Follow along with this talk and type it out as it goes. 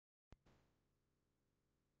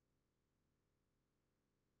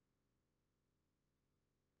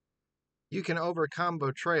You can overcome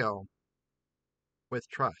betrayal with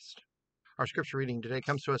trust. Our scripture reading today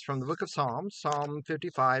comes to us from the book of Psalms, Psalm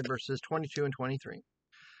 55, verses 22 and 23.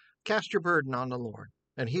 Cast your burden on the Lord,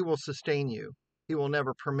 and he will sustain you. He will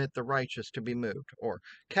never permit the righteous to be moved. Or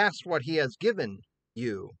cast what he has given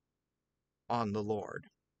you on the Lord,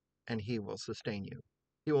 and he will sustain you.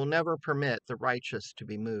 He will never permit the righteous to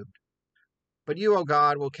be moved. But you, O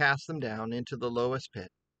God, will cast them down into the lowest pit.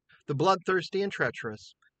 The bloodthirsty and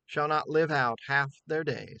treacherous shall not live out half their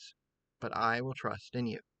days, but I will trust in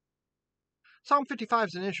you. Psalm 55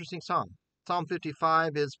 is an interesting psalm. Psalm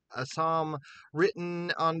 55 is a psalm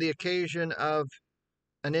written on the occasion of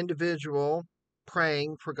an individual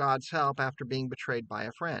praying for God's help after being betrayed by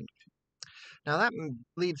a friend. Now that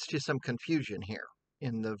leads to some confusion here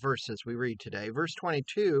in the verses we read today. Verse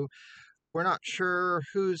 22, we're not sure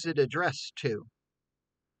who's it addressed to,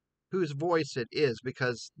 whose voice it is,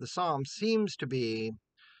 because the psalm seems to be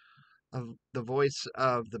the voice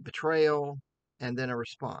of the betrayal and then a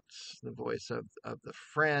response, the voice of the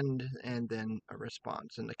friend and then a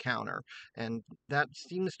response and the counter. And that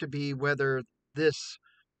seems to be whether this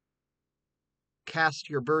cast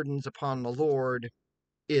your burdens upon the Lord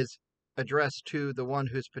is addressed to the one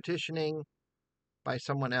who's petitioning by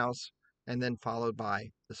someone else and then followed by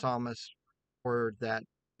the psalmist, or that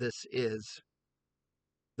this is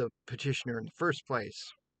the petitioner in the first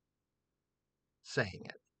place saying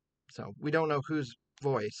it. So we don't know whose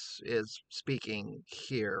voice is speaking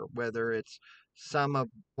here, whether it's some of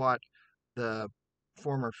what the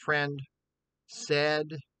former friend said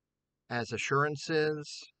as assurances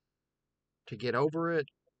to get over it,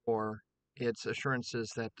 or it's assurances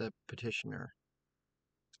that the petitioner,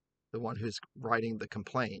 the one who's writing the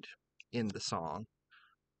complaint in the song,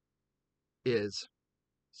 is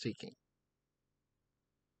seeking.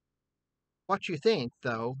 What you think,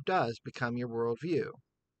 though, does become your worldview.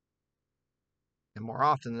 And more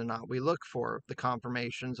often than not, we look for the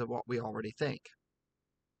confirmations of what we already think.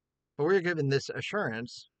 But we're given this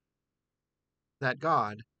assurance that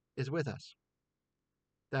God is with us,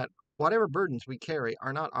 that whatever burdens we carry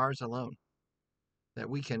are not ours alone, that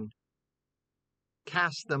we can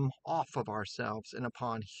cast them off of ourselves and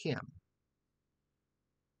upon Him,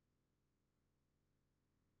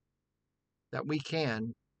 that we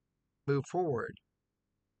can move forward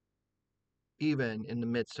even in the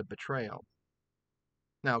midst of betrayal.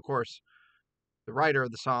 Now, of course, the writer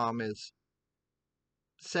of the psalm is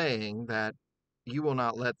saying that you will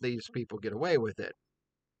not let these people get away with it,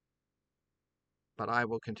 but I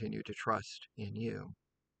will continue to trust in you.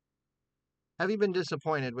 Have you been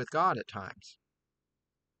disappointed with God at times?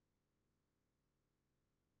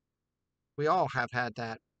 We all have had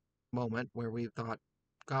that moment where we thought,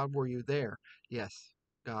 God, were you there? Yes,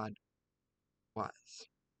 God was.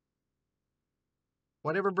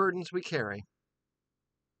 Whatever burdens we carry,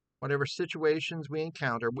 whatever situations we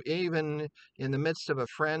encounter, even in the midst of a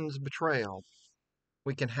friend's betrayal,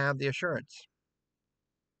 we can have the assurance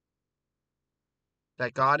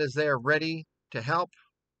that God is there ready to help,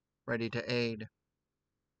 ready to aid,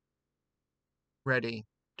 ready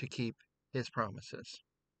to keep His promises.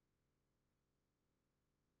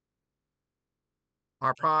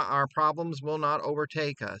 Our problems will not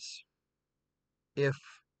overtake us if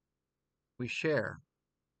we share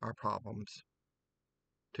our problems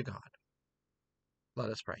to God. Let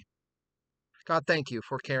us pray. God, thank you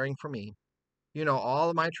for caring for me. You know all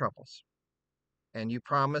of my troubles, and you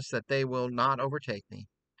promise that they will not overtake me.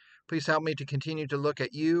 Please help me to continue to look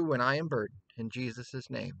at you when I am burdened. In Jesus'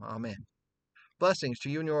 name, amen. Blessings to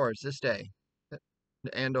you and yours this day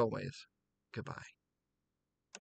and always. Goodbye.